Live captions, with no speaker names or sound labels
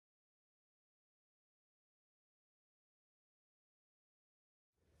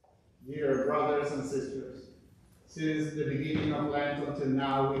Dear brothers and sisters, since the beginning of Lent until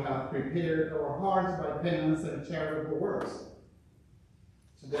now, we have prepared our hearts by penance and charitable works.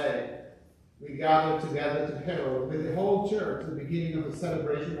 Today, we gather together to herald with the whole church the beginning of the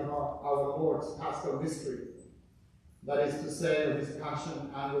celebration of our Lord's Paschal mystery, that is to say, of his passion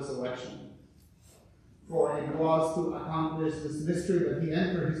and resurrection. For it was to accomplish this mystery that he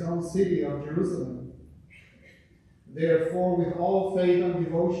entered his own city of Jerusalem. Therefore, with all faith and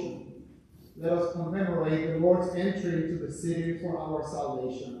devotion, let us commemorate the Lord's entry into the city for our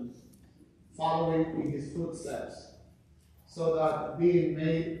salvation, following in his footsteps, so that, being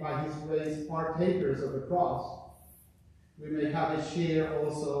made by his grace partakers of the cross, we may have a share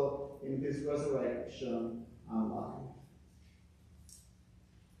also in his resurrection and life.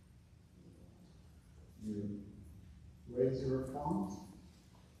 You raise your palms.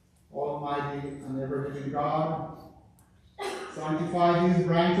 Almighty and ever-living God, sanctify these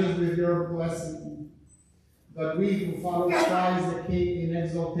branches with your blessing, that we who follow Christ the King in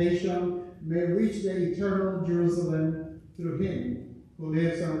exaltation may reach the eternal Jerusalem through him who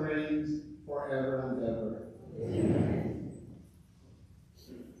lives and reigns forever and ever. Amen.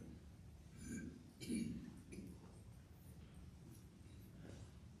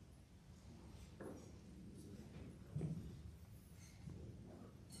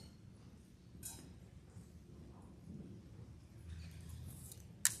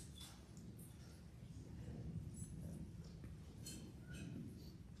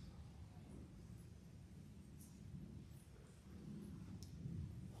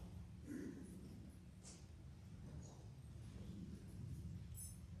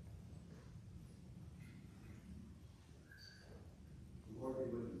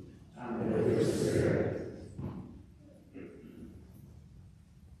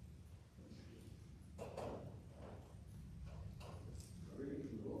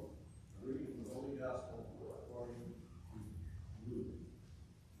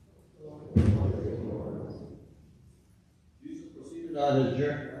 On his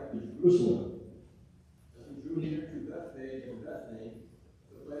journey to Jerusalem, as he drew near to Bethany,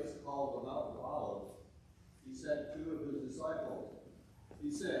 the place called the Mount of Olives, he sent two of his disciples. He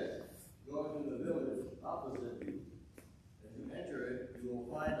said, "Go into the village opposite you. As you enter it, you will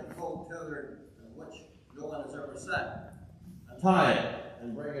find a colt tethered on which no one has ever sat. Untie it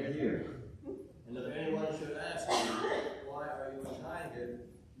and bring it here. And if anyone should ask you, 'Why are you untying it?'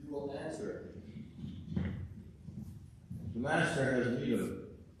 you will answer, 'The master has need of it.'"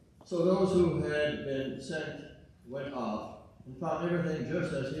 So those who had been sent went off and found everything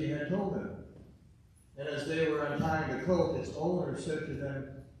just as he had told them. And as they were untying the colt, its owner said to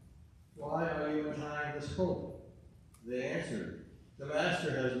them, "Why are you untying this colt?" They answered, "The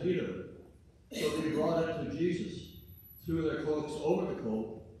master has need of it." So they brought it to Jesus, threw their cloaks over the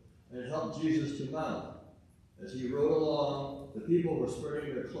colt, and helped Jesus to mount. As he rode along, the people were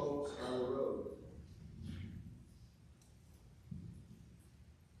spreading their cloaks on the road.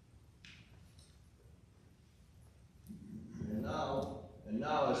 And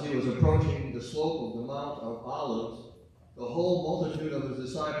now, as he was approaching the slope of the Mount of Olives, the whole multitude of his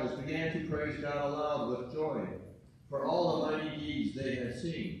disciples began to praise God aloud with joy for all the mighty deeds they had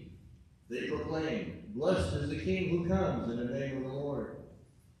seen. They proclaimed, "Blessed is the King who comes in the name of the Lord.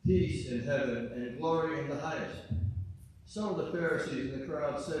 Peace in heaven and glory in the highest." Some of the Pharisees in the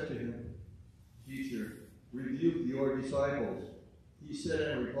crowd said to him, "Teacher, rebuke your disciples." He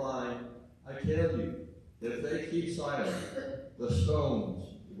said in reply, "I tell you, if they keep silent, the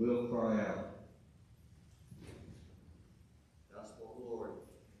stones will cry out." Gospel of the Lord.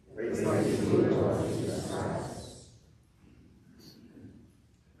 Praise to you, Lord Jesus Christ.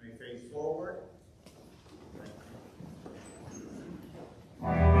 May face forward.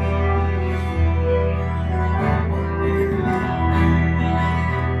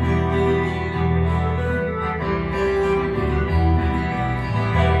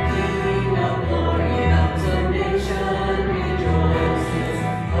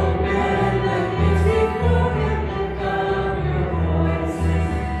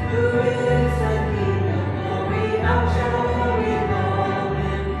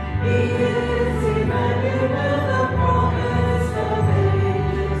 He is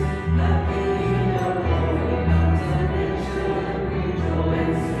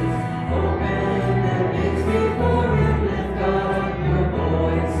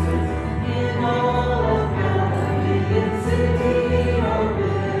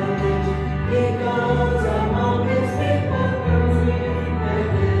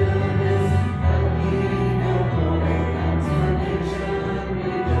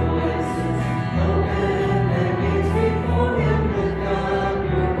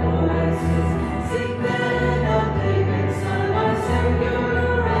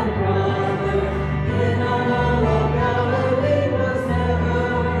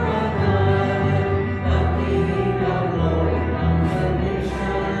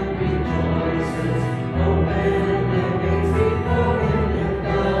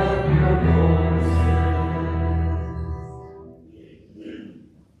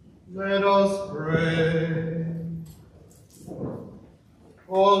Let us pray.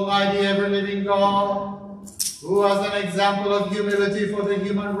 Almighty ever-living God, who as an example of humility for the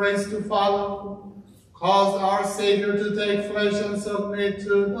human race to follow, caused our Savior to take flesh and submit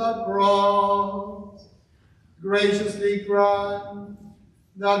to the cross, graciously grant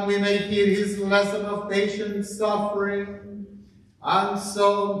that we may heed his lesson of patient suffering, and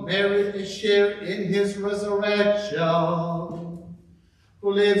so merit a share in his resurrection,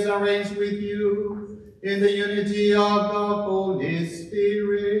 who lives and reigns with you in the unity of the Holy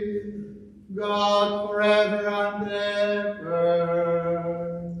Spirit, God forever and ever.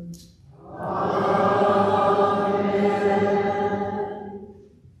 Amen.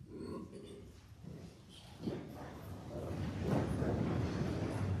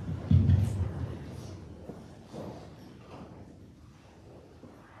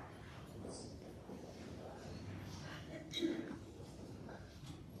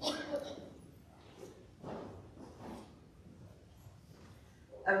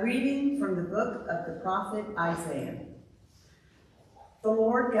 A reading from the book of the prophet Isaiah. The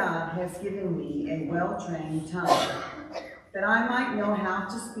Lord God has given me a well-trained tongue, that I might know how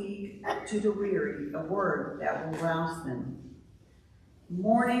to speak to the weary a word that will rouse them.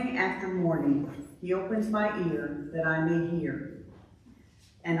 Morning after morning, he opens my ear that I may hear.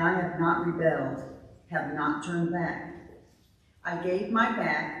 And I have not rebelled, have not turned back. I gave my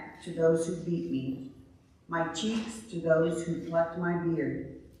back to those who beat me, my cheeks to those who plucked my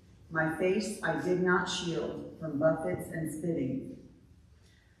beard. My face I did not shield from buffets and spitting.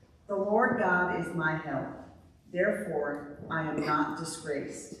 The Lord God is my help. Therefore, I am not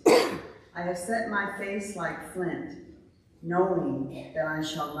disgraced. I have set my face like flint, knowing that I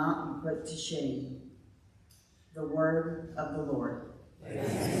shall not be put to shame. The word of the Lord. Thanks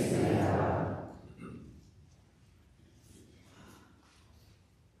be to God.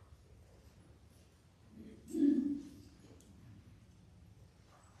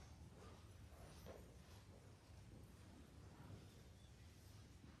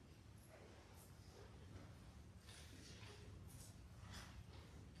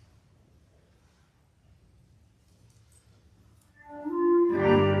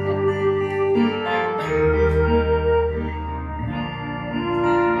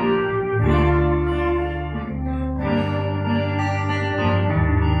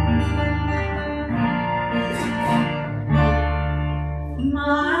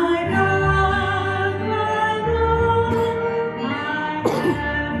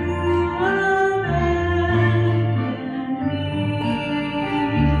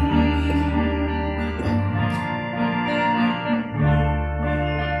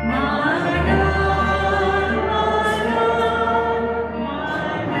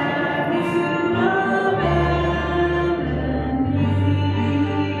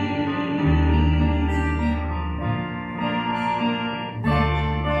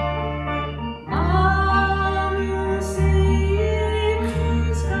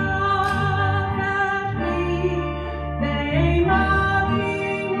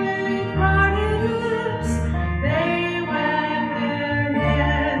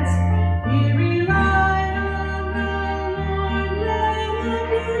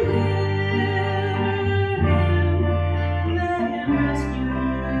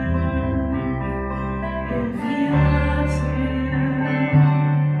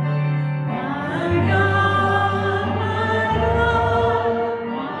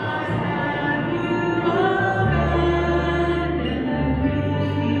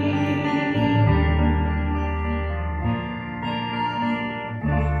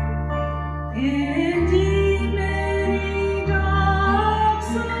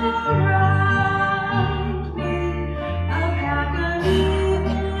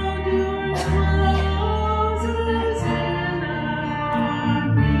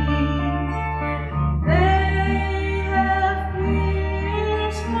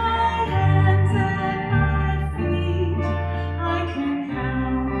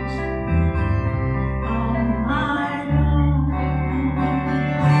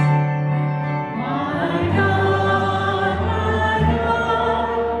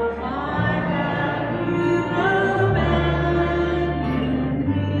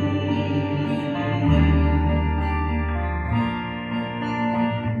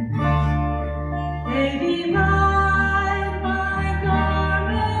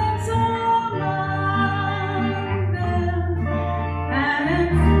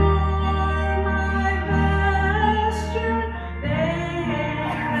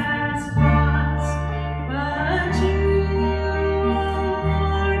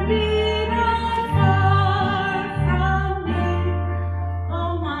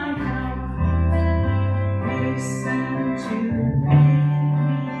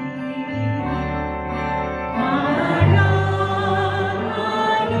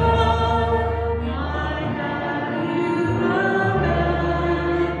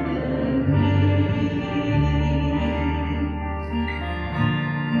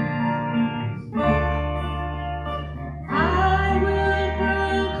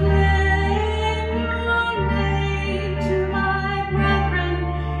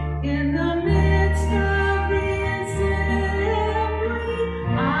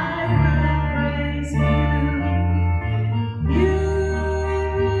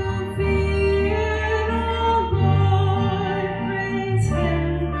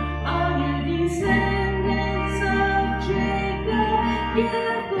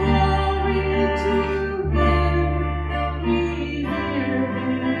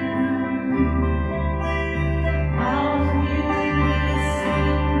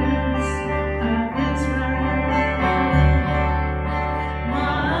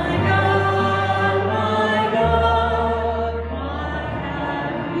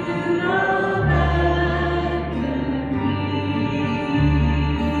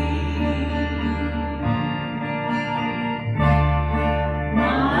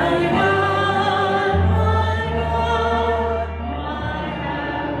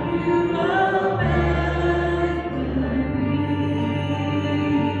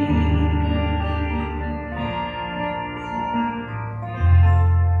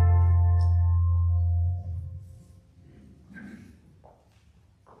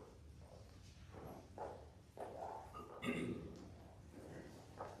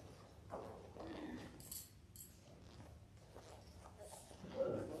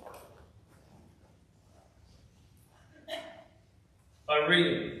 A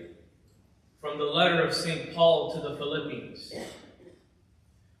reading from the letter of St. Paul to the Philippians.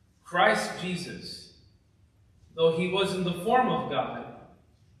 Christ Jesus, though he was in the form of God,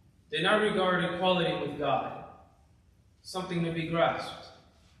 did not regard equality with God something to be grasped.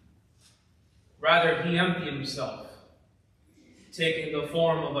 Rather, he emptied himself, taking the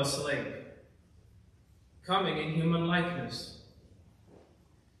form of a slave, coming in human likeness,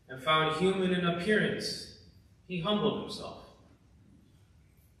 and found human in appearance, he humbled himself,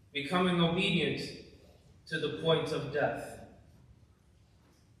 becoming obedient to the point of death,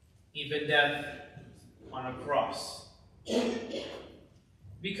 even death on a cross.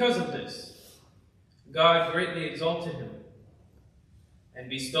 Because of this, God greatly exalted him and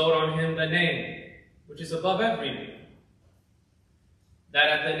bestowed on him the name which is above every name, that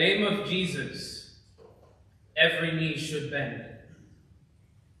at the name of Jesus every knee should bend,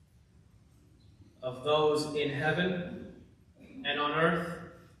 of those in heaven and on earth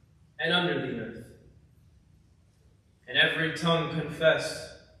and under the earth, and every tongue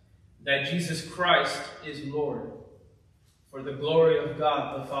confess that Jesus Christ is Lord, for the glory of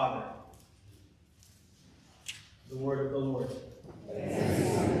God the Father. The word of the Lord. Thanks be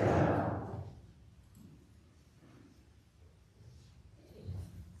to God.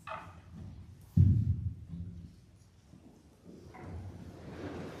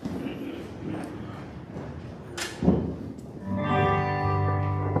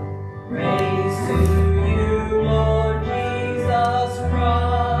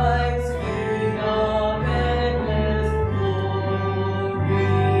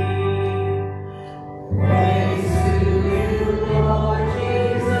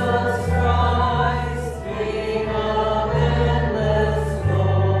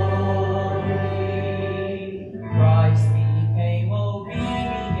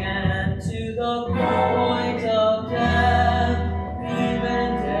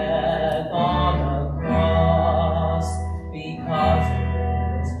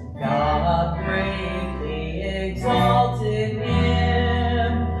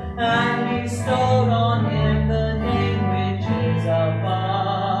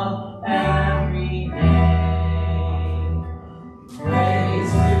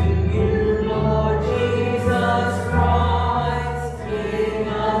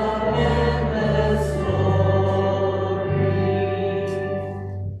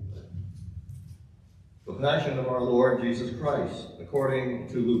 Passion of our Lord Jesus Christ, according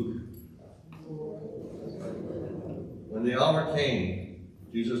to Luke. When the hour came,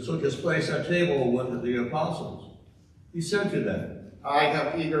 Jesus took his place at table with the apostles. He said to them, I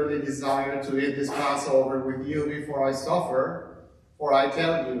have eagerly desired to eat this Passover with you before I suffer, for I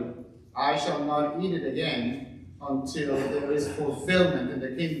tell you, I shall not eat it again until there is fulfillment in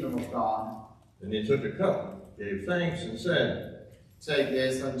the kingdom of God. Then he took a cup, gave thanks, and said, Take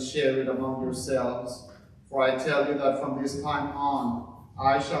this and share it among yourselves. For I tell you that from this time on,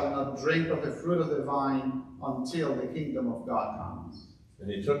 I shall not drink of the fruit of the vine until the kingdom of God comes.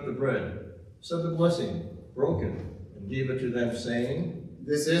 And he took the bread, said the blessing, broke it, and gave it to them, saying,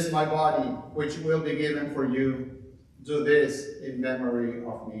 This is my body, which will be given for you. Do this in memory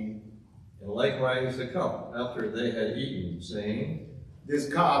of me. And likewise the cup after they had eaten, saying, This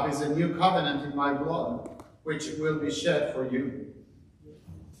cup is a new covenant in my blood, which will be shed for you.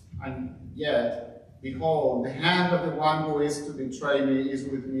 And yet, behold, the hand of the one who is to betray me is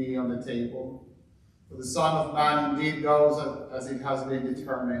with me on the table. For the Son of Man indeed goes as it has been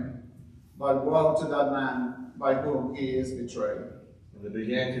determined, but woe to that man by whom he is betrayed. And they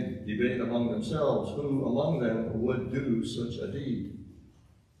began to debate among themselves who among them would do such a deed.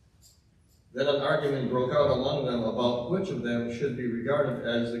 Then an argument broke out among them about which of them should be regarded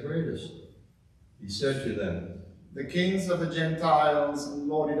as the greatest. He said to them, The kings of the Gentiles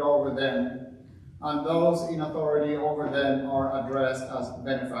lord it over them, and those in authority over them are addressed as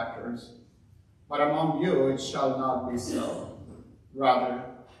benefactors. But among you it shall not be so. Rather,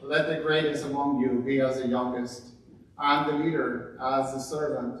 let the greatest among you be as the youngest, and the leader as the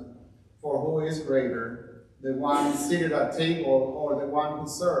servant. For who is greater, the one seated at table or the one who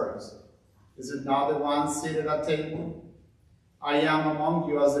serves? Is it not the one seated at table? I am among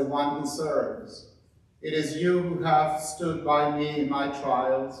you as the one who serves. It is you who have stood by me in my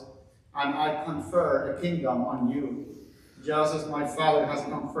trials, and I confer a kingdom on you, just as my Father has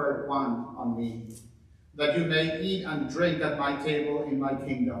conferred one on me, that you may eat and drink at my table in my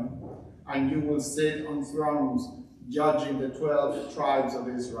kingdom, and you will sit on thrones judging the 12 tribes of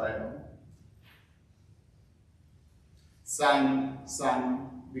Israel. Simon, Simon,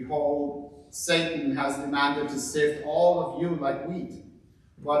 behold, Satan has demanded to sift all of you like wheat,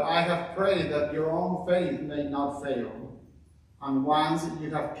 but I have prayed that your own faith may not fail. And once you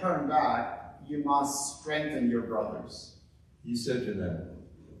have turned back, you must strengthen your brothers. He said to them,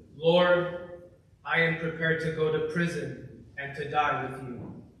 Lord, I am prepared to go to prison and to die with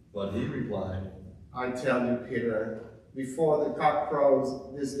you. but he replied, I tell you, Peter, before the cock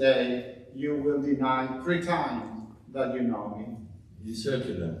crows this day, you will deny 3 times that you know me. He said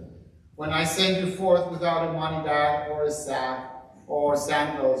to them, When I sent you forth without a money bag or a sack or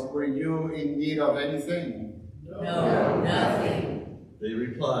sandals, were you in need of anything? No, nothing. They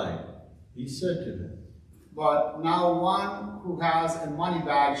replied, he said to them, But now one who has a money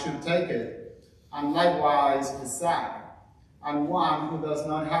bag should take it, and likewise a sack. And one who does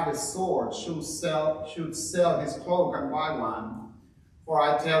not have a sword should sell his cloak and buy one. For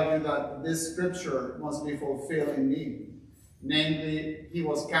I tell you that this scripture must be fulfilled in me. Namely, he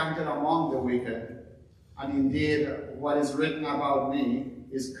was counted among the wicked. And indeed, what is written about me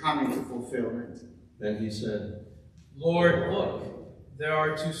is coming to fulfillment. Then he said, Lord, look, there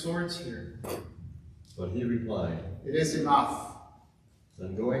are 2 swords here. but he replied, It is enough.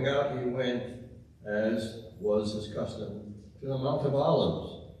 Then going out he went, as was his custom, to the Mount of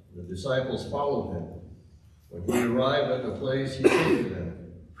Olives. The disciples followed him. When he arrived at the place, he said to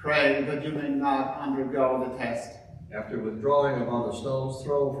them, Pray that you may not undergo the test. after withdrawing about a stone's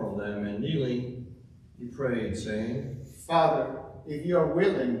throw from them and kneeling, he prayed, saying, Father, if you are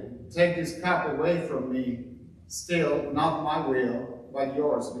willing, take this cup away from me. Still, not my will, but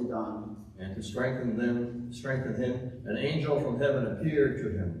yours be done. And to strengthen him, an angel from heaven appeared to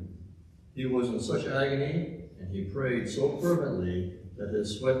him. He was in such agony, and he prayed so fervently that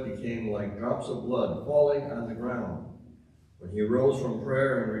his sweat became like drops of blood falling on the ground. When he rose from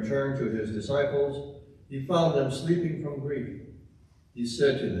prayer and returned to his disciples, he found them sleeping from grief. He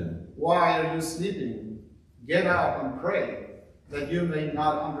said to them, Why are you sleeping? Get up and pray, that you may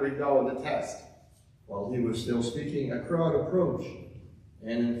not undergo the test. While he was still speaking, a crowd approached,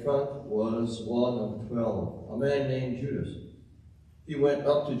 and in front was one of the 12, a man named Judas. He went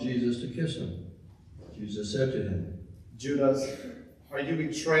up to Jesus to kiss him. Jesus said to him, Judas, are you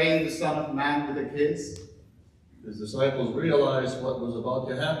betraying the Son of Man with a kiss? His disciples realized what was about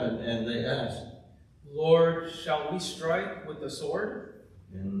to happen, and they asked, Lord, shall we strike with the sword?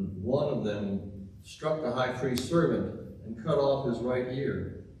 and one of them struck the high priest's servant and cut off his right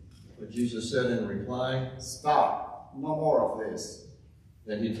ear. But Jesus said in reply, Stop, no more of this.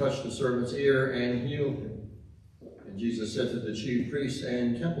 Then he touched the servant's ear and healed him. And Jesus said to the chief priests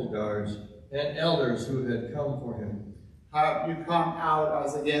and temple guards and elders who had come for him, Have you come out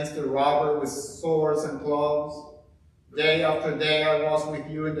as against a robber with swords and clubs? Day after day I was with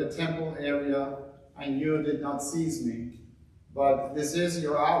you in the temple area, and you did not seize me. But this is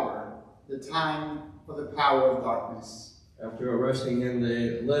your hour, the time for the power of darkness. After arresting him,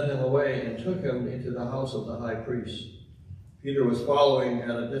 they led him away and took him into the house of the high priest. Peter was following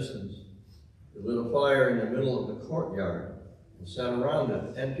at a distance. They lit a fire in the middle of the courtyard and sat around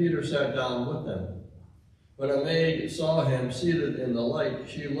it, and Peter sat down with them. When a maid saw him seated in the light,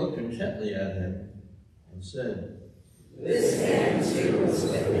 she looked intently at him and said, This man too was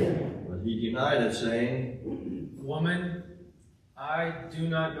with him. But he denied it, saying, Woman, I do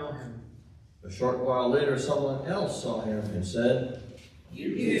not know him. A short while later, someone else saw him and said,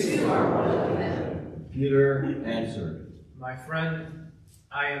 You too are one of them. Peter answered. My friend,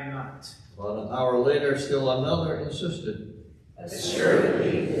 I am not. About an hour later, still another insisted.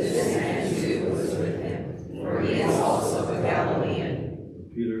 Assuredly, this man too was with him, for he is also a Galilean.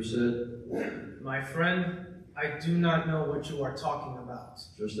 Peter said, My friend, I do not know what you are talking about.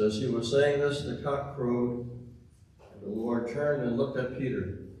 just as he was saying this, the cock crowed, and the Lord turned and looked at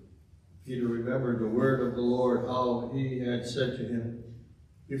Peter. Peter remembered the word of the Lord, how he had said to him,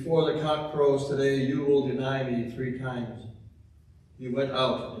 Before the cock crows today, you will deny me 3 times. He went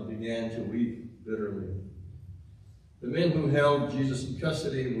out and began to weep bitterly. The men who held Jesus in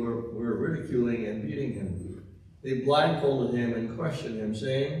custody were ridiculing and beating him. They blindfolded him and questioned him,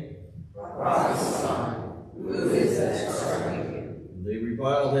 saying, Son, who is that striking you? They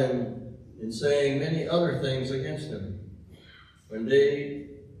reviled him in saying many other things against him. When day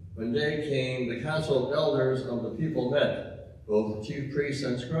came, the council of elders of the people met, both chief priests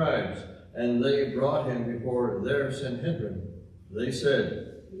and scribes, and they brought him before their Sanhedrin. They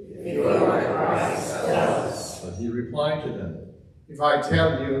said, If you are Christ, tell us. but he replied to them, If I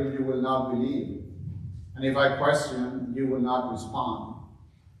tell you, you will not believe. And if I question, you will not respond.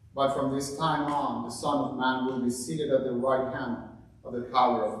 But from this time on, the Son of Man will be seated at the right hand of the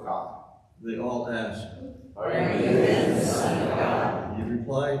power of God. They all asked. Are you then the Son of God? He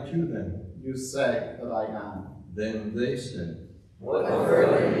replied to them. You say that I am. Then they said, What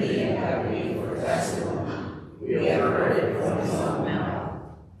further need have we for testimony? We have heard it from his own mouth.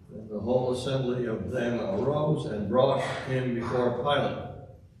 And the whole assembly of them arose and brought him before Pilate.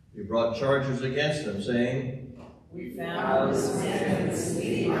 He brought charges against him, saying, We found this man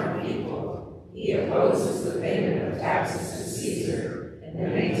misleading our people. He opposes the payment of taxes to Caesar and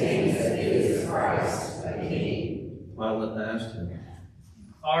maintains that he is Christ, a king. Pilate asked him.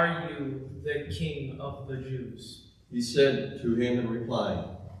 Are you the king of the Jews? He said to him in reply.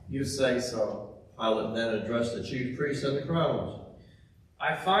 You say so. Pilate then addressed the chief priests and the crowds.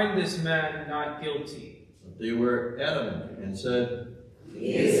 I find this man not guilty. But they were adamant and said,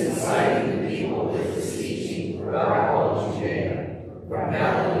 He is inciting the people with his teaching throughout all Judea, from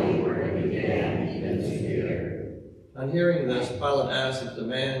Galilee where it began, even to here. On hearing this, Pilate asked if the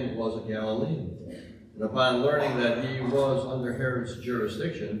man was a Galilean. And upon learning that he was under Herod's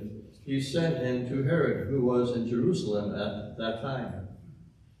jurisdiction, he sent him to Herod, who was in Jerusalem at that time.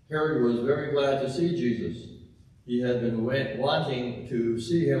 Herod was very glad to see Jesus. He had been wanting to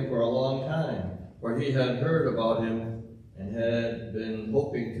see him for a long time, for he had heard about him and had been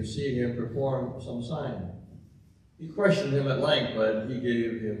hoping to see him perform some sign. He questioned him at length, but he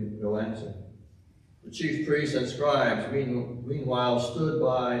gave him no answer. The chief priests and scribes, meanwhile, stood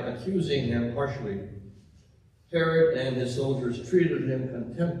by, accusing him harshly. Herod and his soldiers treated him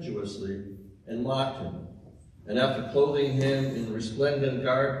contemptuously and mocked him. And after clothing him in resplendent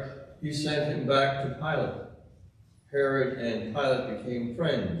garb, he sent him back to Pilate. Herod and Pilate became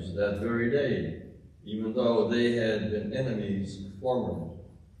friends that very day, even though they had been enemies formerly.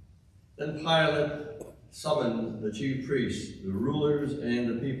 Then Pilate summoned the chief priests, the rulers, and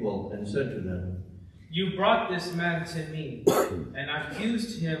the people, and said to them, You brought this man to me, and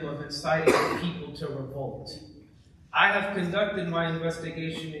accused him of inciting the people to revolt. I have conducted my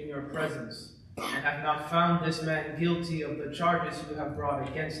investigation in your presence, and have not found this man guilty of the charges you have brought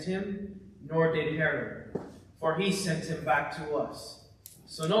against him, nor did Herod, for he sent him back to us.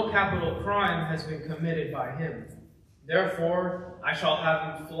 So no capital crime has been committed by him. Therefore, I shall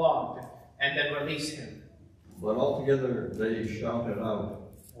have him flogged, and then release him. but altogether they shouted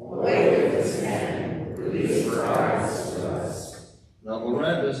out, Away with this man, release Christ to us. Now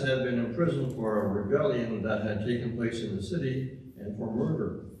Barabbas had been imprisoned for a rebellion that had taken place in the city and for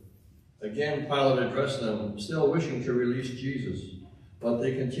murder. Again Pilate addressed them, still wishing to release Jesus, but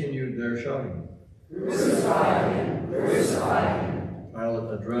they continued their shouting. Crucify him, crucify him.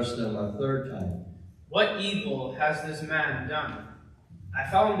 Pilate addressed them a third time. What evil has this man done? I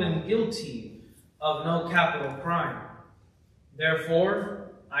found him guilty of no capital crime.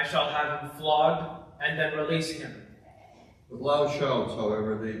 Therefore, I shall have him flogged and then release him. With loud shouts,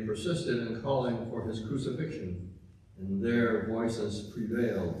 however, they persisted in calling for his crucifixion, and their voices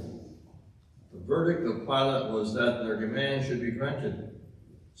prevailed. The verdict of Pilate was that their demand should be granted.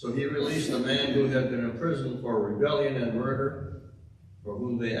 So he released the man who had been imprisoned for rebellion and murder, for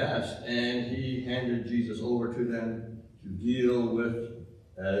whom they asked, and he handed Jesus over to them to deal with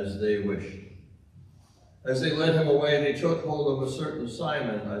as they wished. As they led him away, they took hold of a certain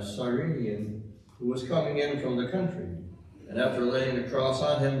Simon, a Cyrenian, who was coming in from the country. And after laying the cross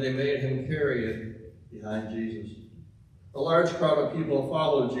on him, they made him carry it behind Jesus. A large crowd of people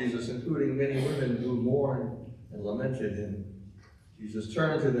followed Jesus, including many women who mourned and lamented him. Jesus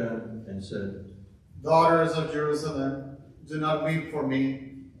turned to them and said, Daughters of Jerusalem, do not weep for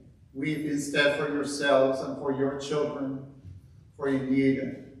me. Weep instead for yourselves and for your children. For indeed,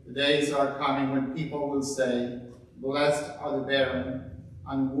 the days are coming when people will say, Blessed are the barren,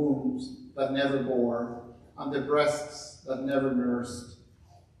 and wombs that never bore, and the breasts that never nursed.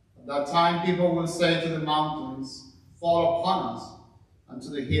 At that time people will say to the mountains, Fall upon us, and to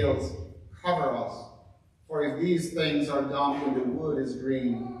the hills, Cover us. For if these things are done when the wood is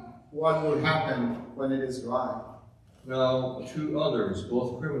green, what will happen when it is dry? Now 2 others,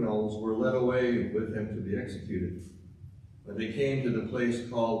 both criminals, were led away with him to be executed. When they came to the place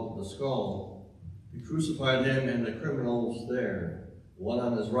called the Skull, he crucified him and the criminals there, one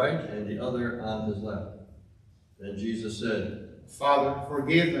on his right and the other on his left. Then Jesus said, Father,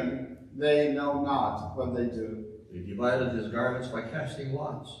 forgive them, they know not what they do. They divided his garments by casting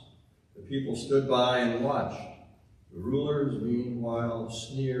lots. The people stood by and watched. The rulers, meanwhile,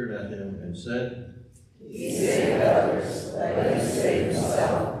 sneered at him and said, He saved others, let him save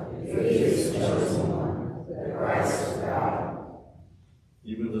himself, if he is the chosen one, the Christ of God.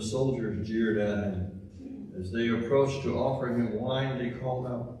 Even the soldiers jeered at him. As they approached to offer him wine, they called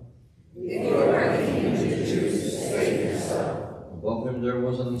out, If you are the king of the Jews, save yourself. Above him there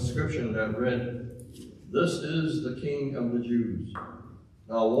was an inscription that read, This is the King of the Jews.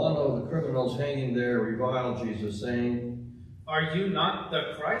 Now one of the criminals hanging there reviled Jesus, saying, Are you not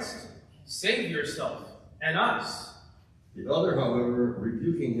the Christ? Save yourself and us. The other, however,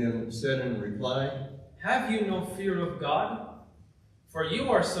 rebuking him, said in reply, Have you no fear of God? For you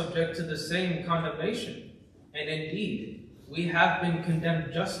are subject to the same condemnation, and indeed, we have been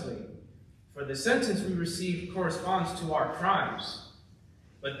condemned justly, for the sentence we received corresponds to our crimes.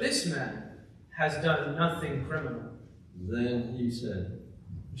 But this man has done nothing criminal. Then he said,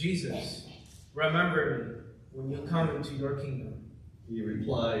 Jesus, remember me when you come into your kingdom. He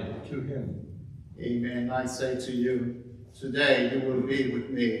replied to him, Amen, I say to you, today you will be with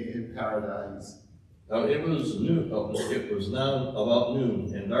me in paradise. Now it was now about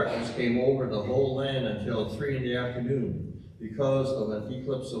noon, and darkness came over the whole land until 3 PM, because of an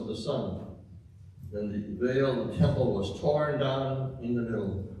eclipse of the sun. Then the veil of the temple was torn down in the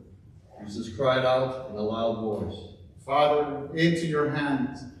middle. Jesus cried out in a loud voice, Father, into your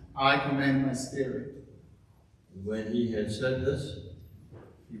hands I commend my spirit. and when he had said this,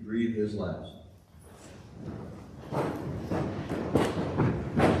 he breathed his last.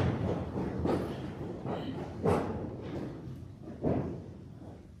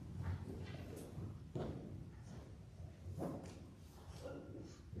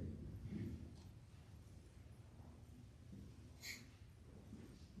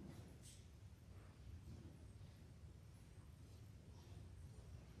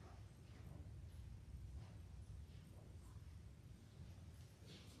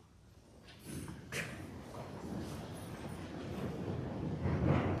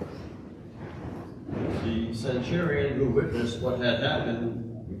 The centurion who witnessed what had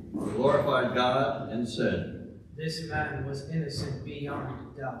happened glorified God and said, This man was innocent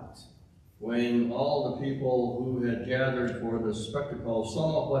beyond doubt. When all the people who had gathered for the spectacle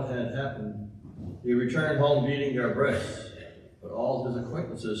saw what had happened, he returned home beating their breasts. But all his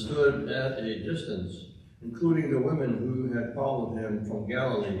acquaintances stood at a distance, including the women who had followed him from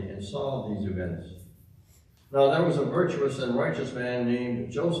Galilee and saw these events. Now there was a virtuous and righteous man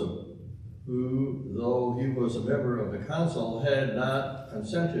named Joseph, who, though he was a member of the council, had not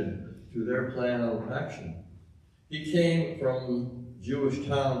consented to their plan of action. He came from Jewish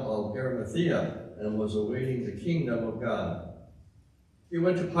town of Arimathea and was awaiting the kingdom of God. He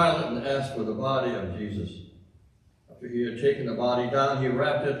went to Pilate and asked for the body of Jesus. After he had taken the body down, he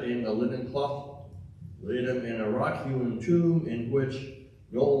wrapped it in a linen cloth, laid him in a rock-hewn tomb in which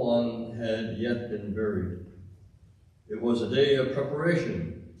no one had yet been buried. It was a day of preparation,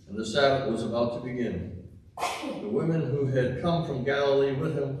 and the Sabbath was about to begin. The women who had come from Galilee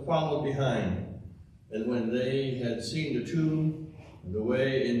with him followed behind, and when they had seen the tomb and the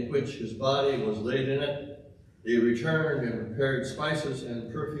way in which his body was laid in it, they returned and prepared spices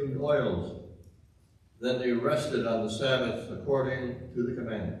and perfumed oils. Then they rested on the Sabbath according to the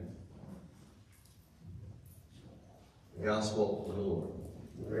commandment. The Gospel of the Lord.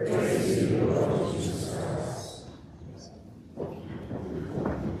 Praise to you, Lord Jesus Christ.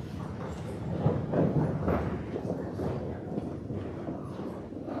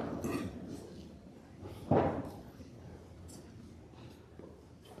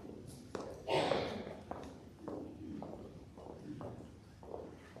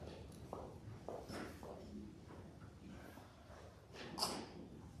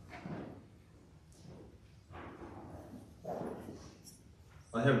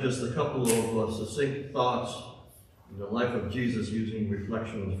 I have just a couple of succinct thoughts in the life of Jesus using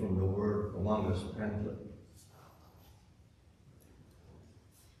reflections from the Word Among Us pamphlet.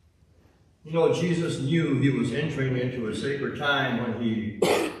 You know, Jesus knew he was entering into a sacred time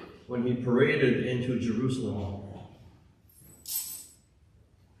when he paraded into Jerusalem.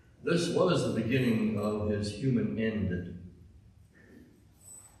 This was the beginning of his human end.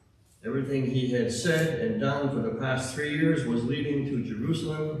 Everything he had said and done for the past 3 years was leading to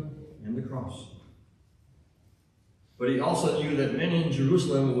Jerusalem and the cross. But he also knew that many in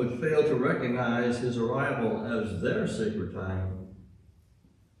Jerusalem would fail to recognize his arrival as their sacred time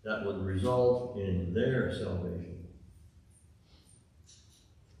that would result in their salvation.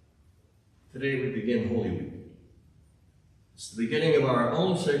 Today we begin Holy Week. It's the beginning of our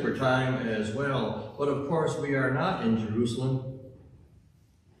own sacred time as well, but of course we are not in Jerusalem.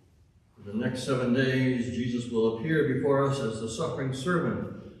 For the next 7 days, Jesus will appear before us as the suffering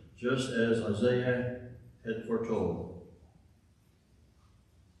servant, just as Isaiah had foretold.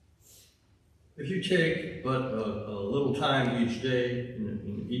 If you take but a little time each day,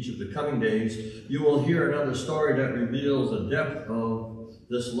 in each of the coming days, you will hear another story that reveals the depth of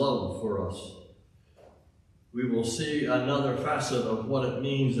this love for us. We will see another facet of what it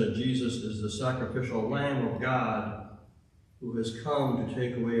means that Jesus is the sacrificial Lamb of God who has come to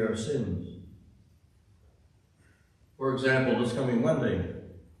take away our sins. For example, this coming Monday,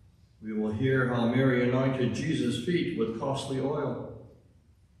 we will hear how Mary anointed Jesus' feet with costly oil.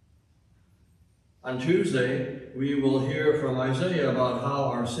 On Tuesday, we will hear from Isaiah about how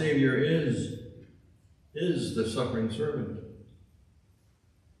our Savior is the suffering servant.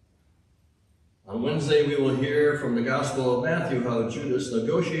 On Wednesday, we will hear from the Gospel of Matthew how Judas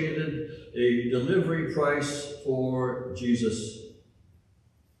negotiated a delivery price for Jesus.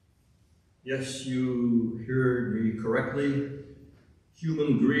 Yes, you heard me correctly.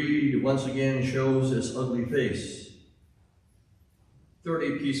 Human greed once again shows its ugly face.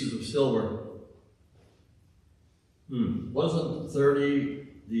 30 pieces of silver. Wasn't 30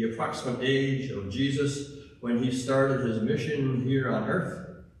 the approximate age of Jesus when he started his mission here on earth?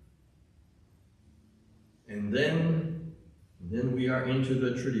 And then we are into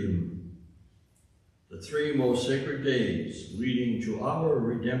the Triduum, the 3 most sacred days leading to our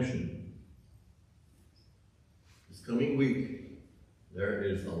redemption. This coming week, there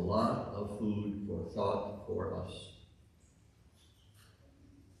is a lot of food for thought for us.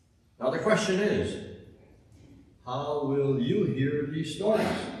 Now the question is, how will you hear these stories?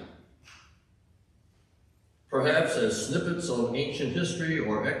 Perhaps as snippets of ancient history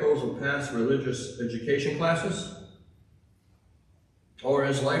or echoes of past religious education classes? Or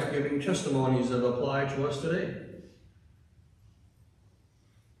as life-giving testimonies that apply to us today?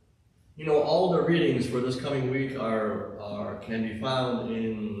 You know, all the readings for this coming week can be found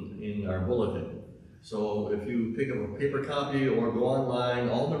in our bulletin. So if you pick up a paper copy or go online,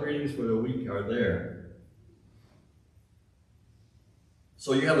 all the readings for the week are there.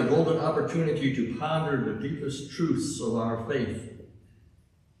 So you have a golden opportunity to ponder the deepest truths of our faith.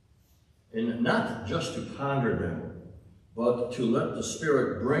 And not just to ponder them, but to let the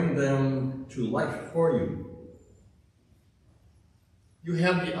Spirit bring them to life for you. You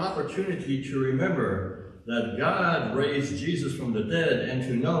have the opportunity to remember that God raised Jesus from the dead and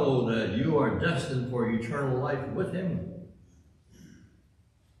to know that you are destined for eternal life with him.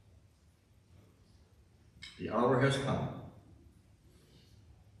 The hour has come.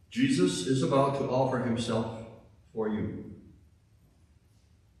 Jesus is about to offer himself for you.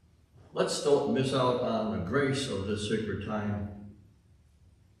 Let's don't miss out on the grace of this sacred time.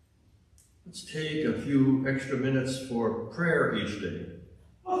 Let's take a few extra minutes for prayer each day.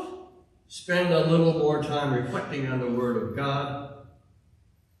 Spend a little more time reflecting on the Word of God.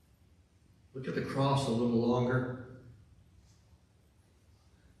 Look at the cross a little longer.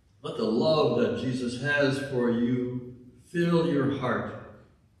 Let the love that Jesus has for you fill your heart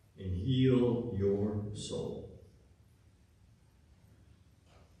and heal your soul.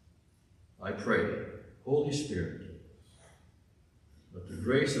 I pray, Holy Spirit, let the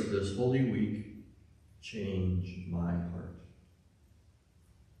grace of this Holy Week change my heart.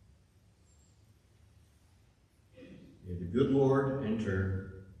 May the good Lord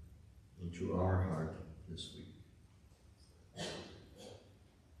enter into our heart this week.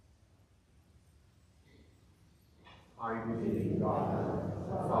 I believe in God,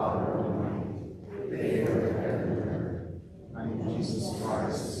 Father Almighty, creator of heaven and earth, and in Jesus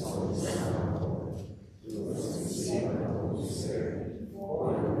Christ, his only Son, our Lord, who was conceived of the Holy Spirit,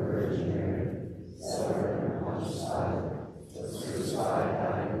 born of the Virgin Mary, suffered under Pontius Pilate, was crucified,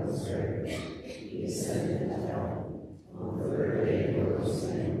 died, and was buried. He descended into hell. On the third day he rose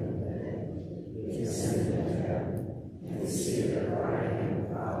again from the dead. He ascended into heaven, and is seated at the right hand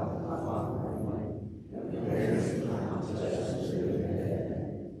of God, our Father Almighty. And there is to come to judge the living and the dead.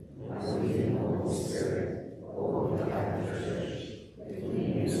 I believe in the Holy Spirit, Holy Catholic Church, the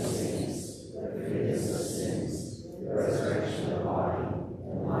communion of saints, the forgiveness of sins, the resurrection of the body,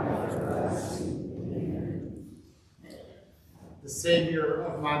 and life everlasting. Amen. The Savior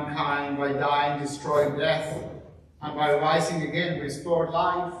of mankind, by dying, destroyed death, and by rising again, restored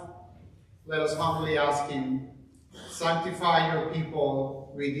life, let us humbly ask him, sanctify your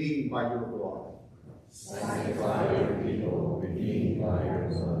people, redeemed by your blood. Sanctify your people, redeemed by your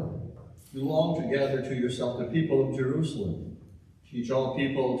blood. You long to gather to yourself the people of Jerusalem. Teach all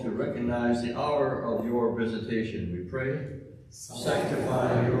people to recognize the hour of your visitation, we pray.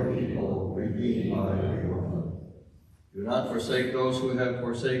 Sanctify your people, redeemed by your blood. Do not forsake those who have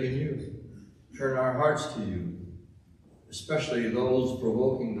forsaken you. Turn our hearts to you, especially those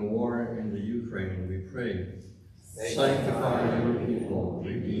provoking the war in the Ukraine, we pray. Sanctify your people,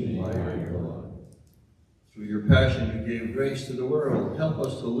 redeemed by your blood. Through your passion, you gave grace to the world. Help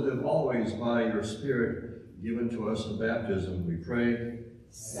us to live always by your Spirit given to us in baptism, we pray.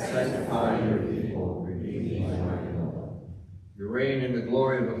 Sanctify your people, redeemed by your blood. You reign in the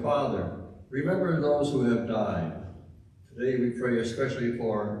glory of the Father. Remember those who have died. Today we pray especially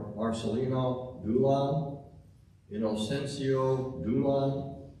for Marcelino Dulan, Inocencio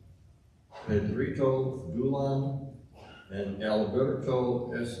Dulan, Pedrito Dulan, and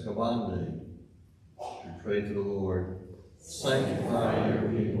Alberto Escabande. We pray to the Lord. Sanctify your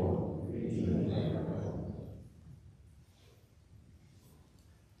people.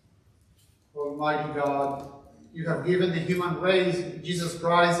 Almighty God, you have given the human race Jesus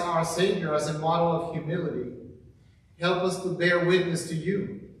Christ, our Savior, as a model of humility. Help us to bear witness to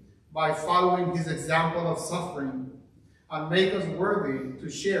you by following his example of suffering, and make us worthy to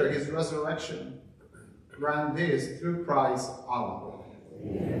share his resurrection. Grant this through Christ our Lord.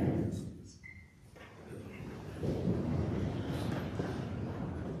 Amen.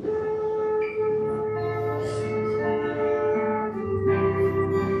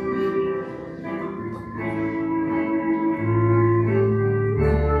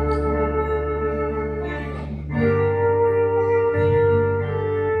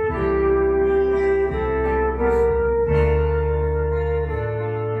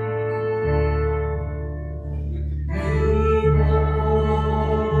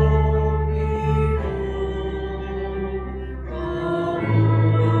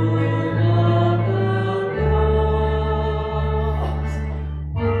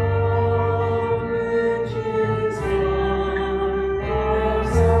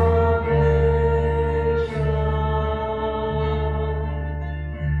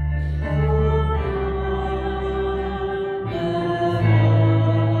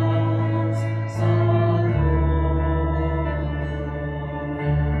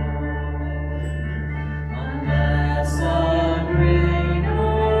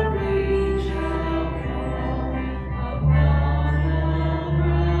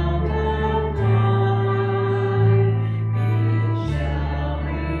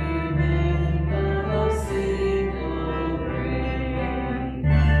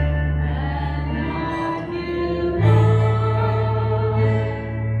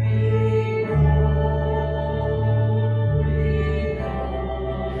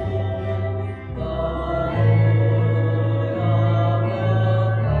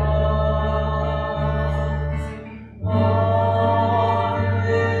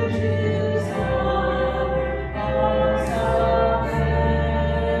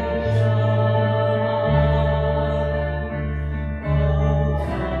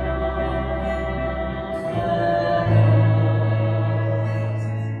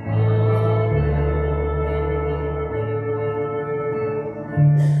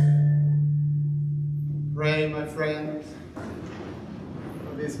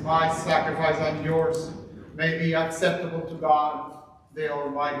 My sacrifice and yours may be acceptable to God, the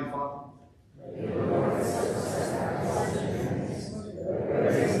Almighty Father.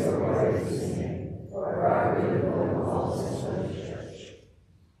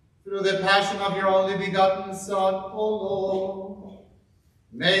 Through the passion of your only begotten Son, O Lord,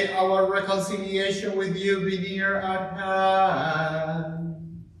 may our reconciliation with you be near at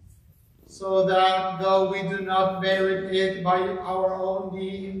hand, so that though we do not merit it by our own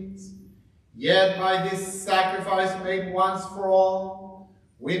deeds, yet by this sacrifice made once for all,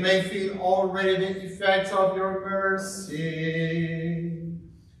 we may feel already the effects of your mercy.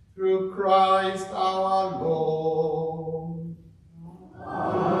 Through Christ our Lord.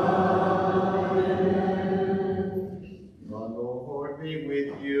 Amen. The Lord be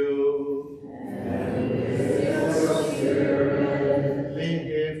with you. And with your spirit. The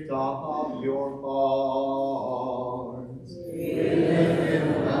gift of your hearts. We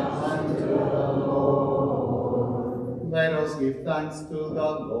lift up unto the Lord. Let us give thanks to the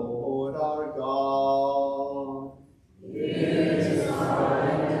Lord our God. It is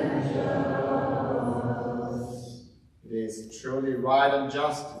right and just. It is truly right and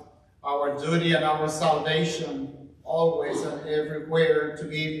just, our duty and our salvation, always and everywhere to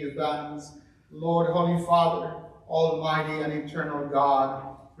give you thanks, Lord, Holy Father, Almighty and eternal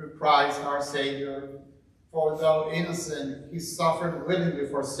God, through Christ our Savior. For though innocent, he suffered willingly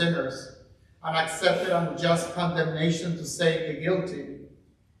for sinners, and accepted unjust condemnation to save the guilty.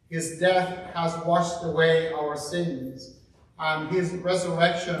 His death has washed away our sins, and his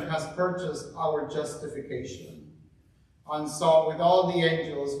resurrection has purchased our justification. And so with all the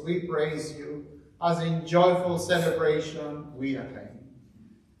angels we praise you, as in joyful celebration we acclaim.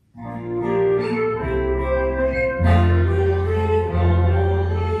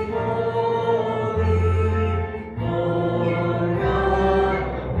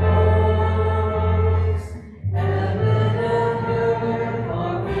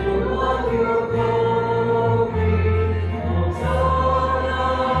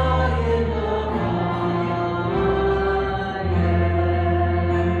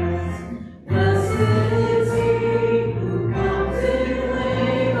 Blessed is he who comes in the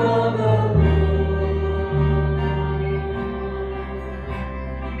name of the Lord.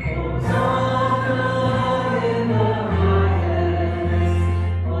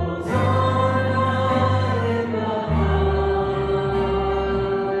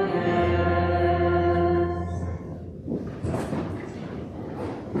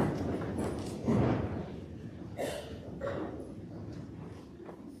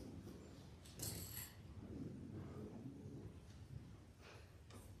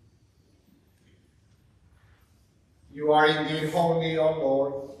 You are indeed holy, O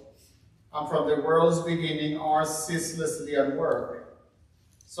Lord, and from the world's beginning are ceaselessly at work,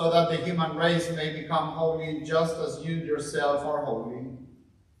 so that the human race may become holy just as you yourself are holy.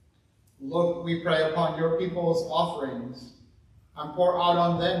 Look, we pray, upon your people's offerings, and pour out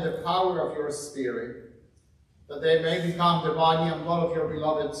on them the power of your Spirit, that they may become the body and blood of your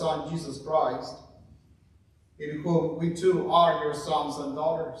beloved Son, Jesus Christ, in whom we too are your sons and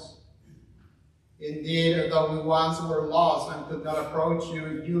daughters. Indeed, though we once were lost and could not approach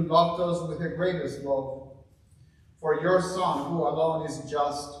you, you loved us with the greatest love. For your Son, who alone is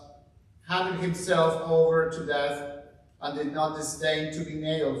just, handed himself over to death and did not disdain to be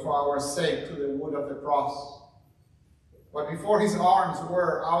nailed for our sake to the wood of the cross. But before his arms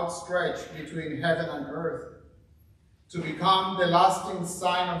were outstretched between heaven and earth, to become the lasting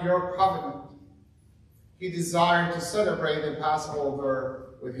sign of your covenant, he desired to celebrate the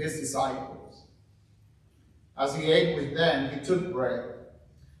Passover with his disciples. As he ate with them, he took bread,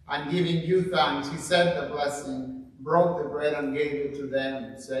 and giving you thanks, he said the blessing, broke the bread and gave it to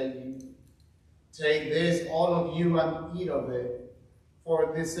them, saying, "Take this, all of you, and eat of it,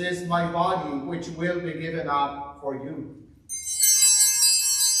 for this is my body, which will be given up for you."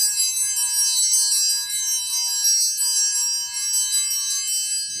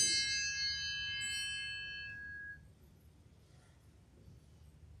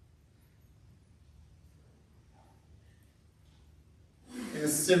 In a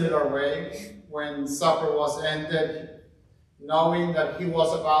similar way, when supper was ended, knowing that he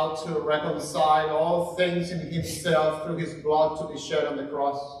was about to reconcile all things in himself through his blood to be shed on the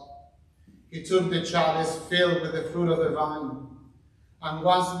cross, he took the chalice filled with the fruit of the vine, and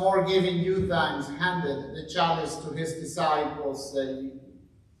once more giving you thanks, handed the chalice to his disciples, saying,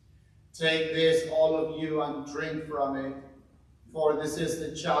 "Take this, all of you, and drink from it, for this is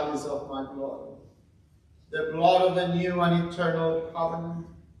the chalice of my blood, the blood of the new and eternal covenant,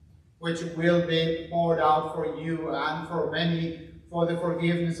 which will be poured out for you and for many for the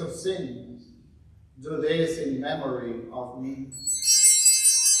forgiveness of sins. Do this in memory of me."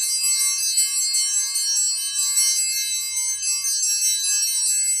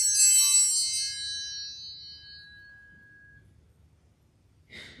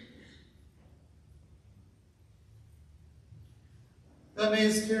 The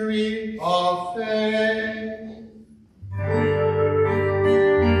mystery of faith.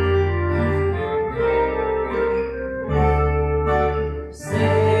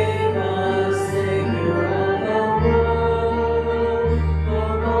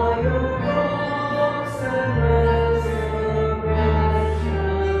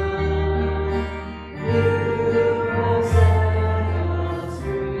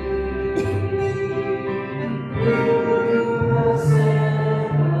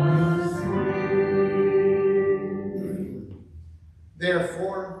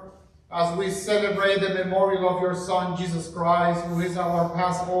 Therefore, as we celebrate the memorial of your Son, Jesus Christ, who is our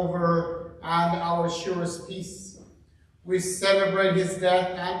Passover and our surest peace, we celebrate his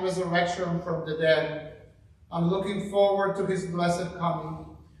death and resurrection from the dead, and looking forward to his blessed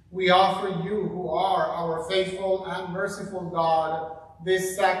coming, we offer you, who are our faithful and merciful God,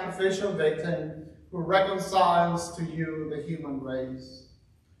 this sacrificial victim who reconciles to you the human race.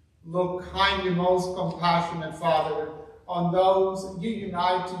 Look kindly, most compassionate Father, on those you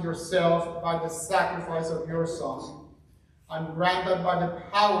unite to yourself by the sacrifice of your Son, and grant that by the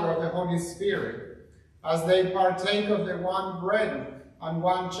power of the Holy Spirit, as they partake of the one bread and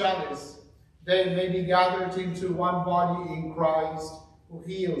one chalice, they may be gathered into one body in Christ, who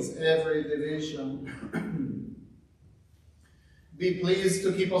heals every division. Be pleased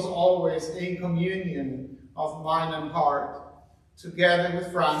to keep us always in communion of mind and heart, together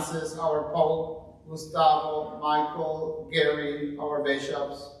with Francis, our Pope, Gustavo, Michael, Gary, our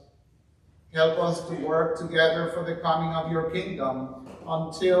bishops. Help us to work together for the coming of your kingdom,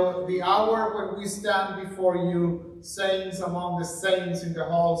 until the hour when we stand before you, saints among the saints in the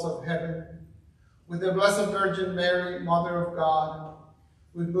halls of heaven, with the Blessed Virgin Mary, Mother of God,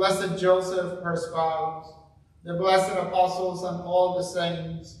 with Blessed Joseph, her spouse, the blessed apostles and all the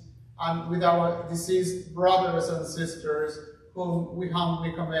saints, and with our deceased brothers and sisters, whom we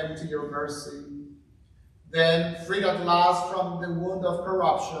humbly commend to your mercy. Then, freed at last from the wound of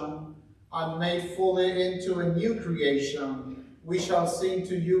corruption, and made fully into a new creation, we shall sing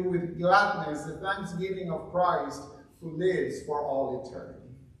to you with gladness the thanksgiving of Christ, who lives for all eternity.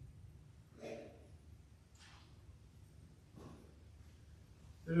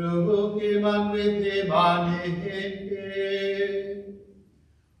 Through him and with him and in him,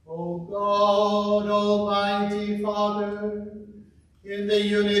 O God, Almighty Father, in the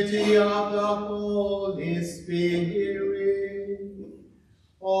unity of the Holy Spirit.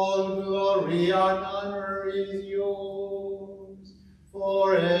 All glory and honor is yours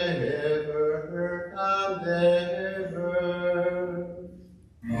forever and ever.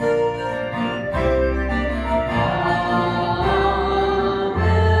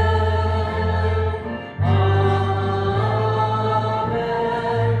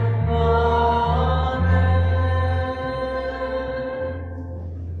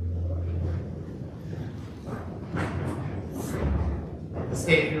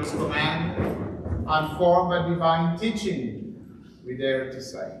 Savior's command, and formed by divine teaching, we dare to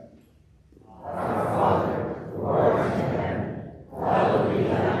say, Our Father, who art in heaven, hallowed be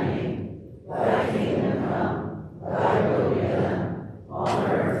thy name. Thy kingdom come, thy will be done,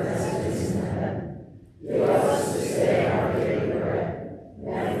 on earth as it is in heaven. Give us this day our daily bread,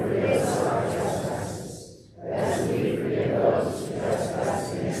 and forgive us our trespasses, as we forgive those who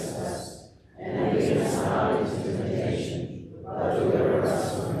trespass against us. And lead us not into temptation, but deliver us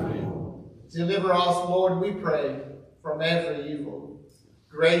from evil. Deliver us, Lord, we pray, from every evil.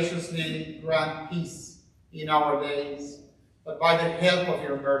 Graciously grant peace in our days, that by the help of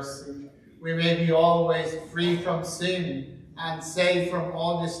your mercy, we may be always free from sin and safe from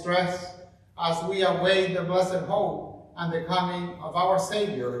all distress, as we await the blessed hope and the coming of our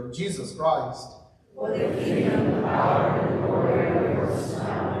Savior, Jesus Christ. For the kingdom, the power, and the glory are yours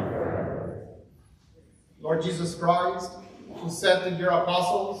now and forever. Lord Jesus Christ, who said to your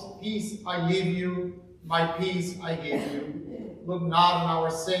apostles, "Peace I leave you, my peace I give you," look not on our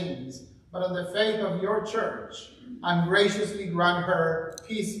sins, but on the faith of your church, and graciously grant her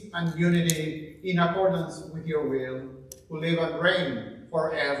peace and unity in accordance with your will, who live and reign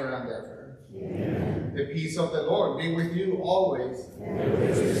forever and ever. Amen. The peace of the Lord be with you always. And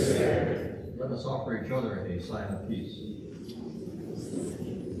with your spirit. Let us offer each other a sign of peace.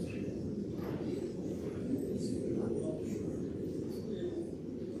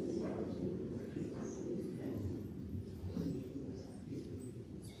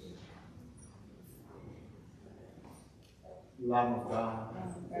 Lamb of God,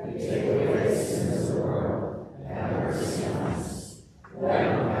 You take away the sins of the world, have mercy on us.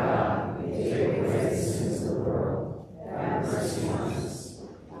 Lamb of God, you take away the sins of the world, have mercy on us.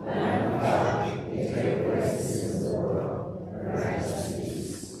 Lamb of God, you take away the sins of the world, grant us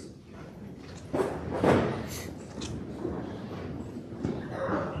peace.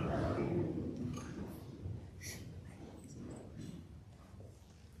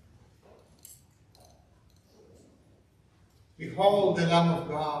 behold the Lamb of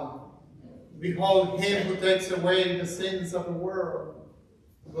God. Behold him who takes away the sins of the world.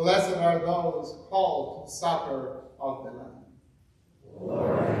 Blessed are those called to supper of the Lamb.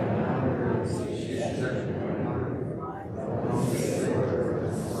 Lord, I am not worthy to share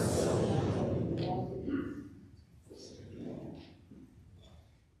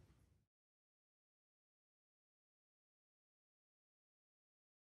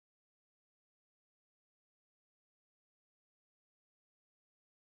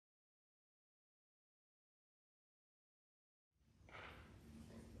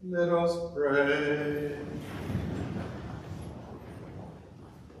Let us pray.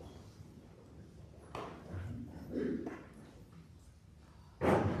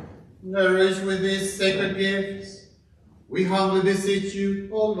 Nourished with these sacred gifts, we humbly beseech you,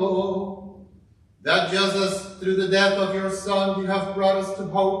 O Lord, that just as through the death of your Son you have brought us to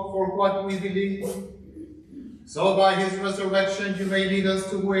hope for what we believe, so by his resurrection you may lead us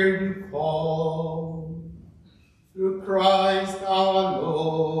to where you call. Through Christ our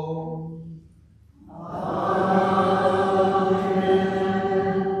Lord.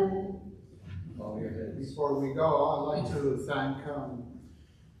 Amen. Before we go, I'd like to thank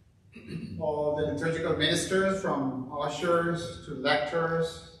all the liturgical ministers, from ushers to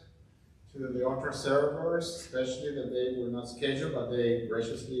lectors to the altar servers, especially that they were not scheduled, but they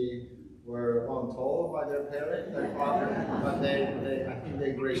graciously were untold by their parent, their father, but I think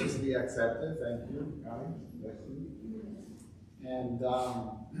they graciously accepted. Thank you, guys. Bless you. And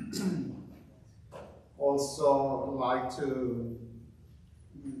also like to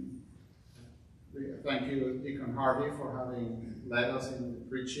thank you, Deacon Harvey, for having led us in the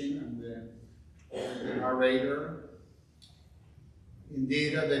preaching and the narrator.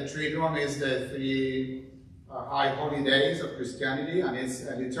 Indeed, the Triduum is the three high holy days of Christianity, and it's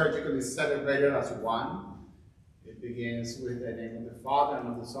liturgically celebrated as one. It begins with the name of the Father and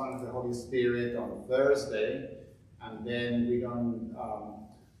of the Son and of the Holy Spirit on Thursday, and then we don't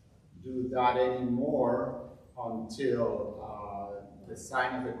do that anymore until the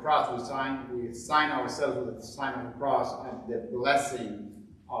sign of the cross. We sign ourselves with the sign of the cross and the blessing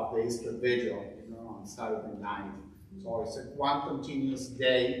of the Easter Vigil, on Saturday night. So it's one continuous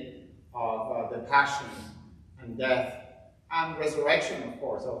day of the passion and death and resurrection, of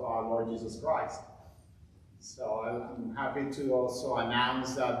course, of our Lord Jesus Christ. So I'm happy to also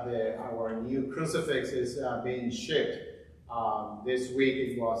announce that our new crucifix is being shipped. This week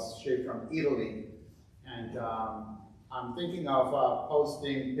it was shipped from Italy. And I'm thinking of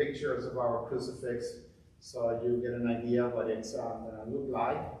posting pictures of our crucifix so you get an idea what it's going to look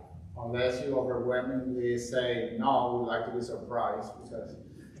like. Unless you overwhelmingly say, no, we'd like to be surprised, because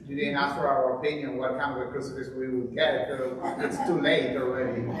you didn't ask for our opinion what kind of a crucifix we would get. It's too late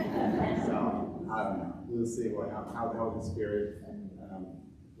already. So, I don't know. We'll see how the Holy Spirit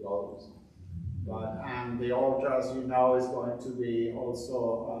goes. But the altar, as you know, is going to be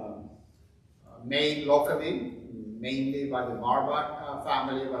also made locally, mainly by the Marbach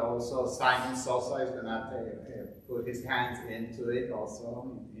family, but also Simon Sosa is going to put his hands into it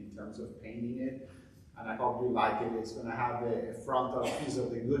also in terms of painting it. And I hope you like it. It's going to have the frontal piece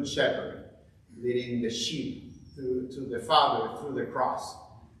of the Good Shepherd leading the sheep to the Father through the cross.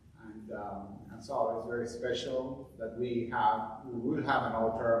 And so it's very special that we will have an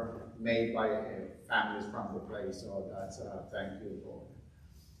altar made by families from the place. So that's thank you, Lord.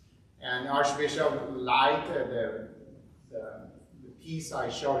 And Archbishop liked the piece I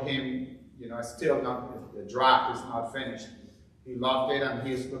showed him. Still not, the draft is not finished. He loved it, and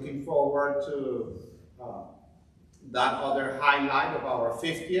he's looking forward to that other highlight of our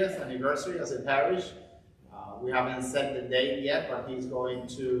 50th anniversary as a parish. We haven't set the date yet, but he's going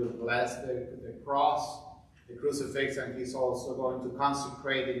to bless the cross, the crucifix, and he's also going to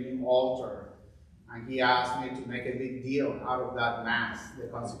consecrate a new altar. And he asked me to make a big deal out of that Mass, the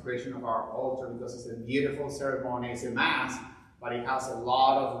consecration of our altar, because it's a beautiful ceremony. It's a Mass, but it has a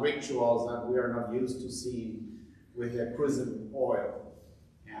lot of rituals that we are not used to seeing with the chrism oil.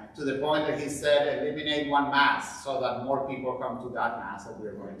 To the point that he said, eliminate one Mass so that more people come to that Mass that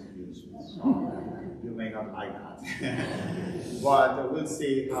we're going to use. So, you may not like that. But we'll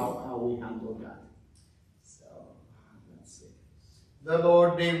see how we handle that. So, let's see. The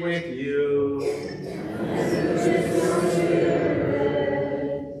Lord be with you.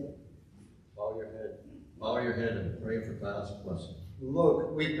 Bow your head and pray for God's blessing.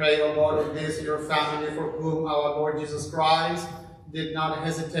 Look, we pray, O Lord, in this your family for whom our Lord Jesus Christ did not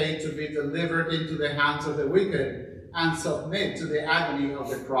hesitate to be delivered into the hands of the wicked and submit to the agony of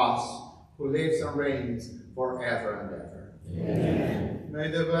the cross, who lives and reigns forever and ever. Amen. May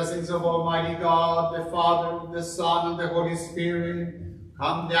the blessings of Almighty God, the Father, the Son, and the Holy Spirit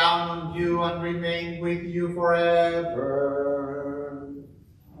come down on you and remain with you forever.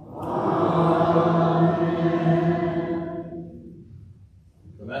 Amen.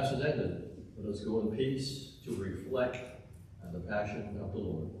 The Mass is ended. Let us go in peace to reflect on the passion of the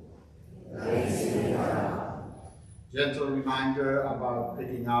Lord. Thanks be to God. Gentle reminder about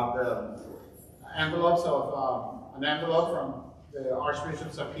picking up the envelopes of an envelope from the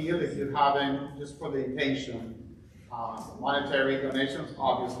Archbishop's appeal if you haven't, just for the intention. Monetary donations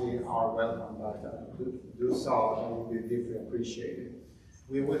obviously are welcome, but do so, it will be deeply appreciated.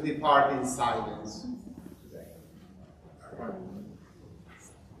 We will depart in silence.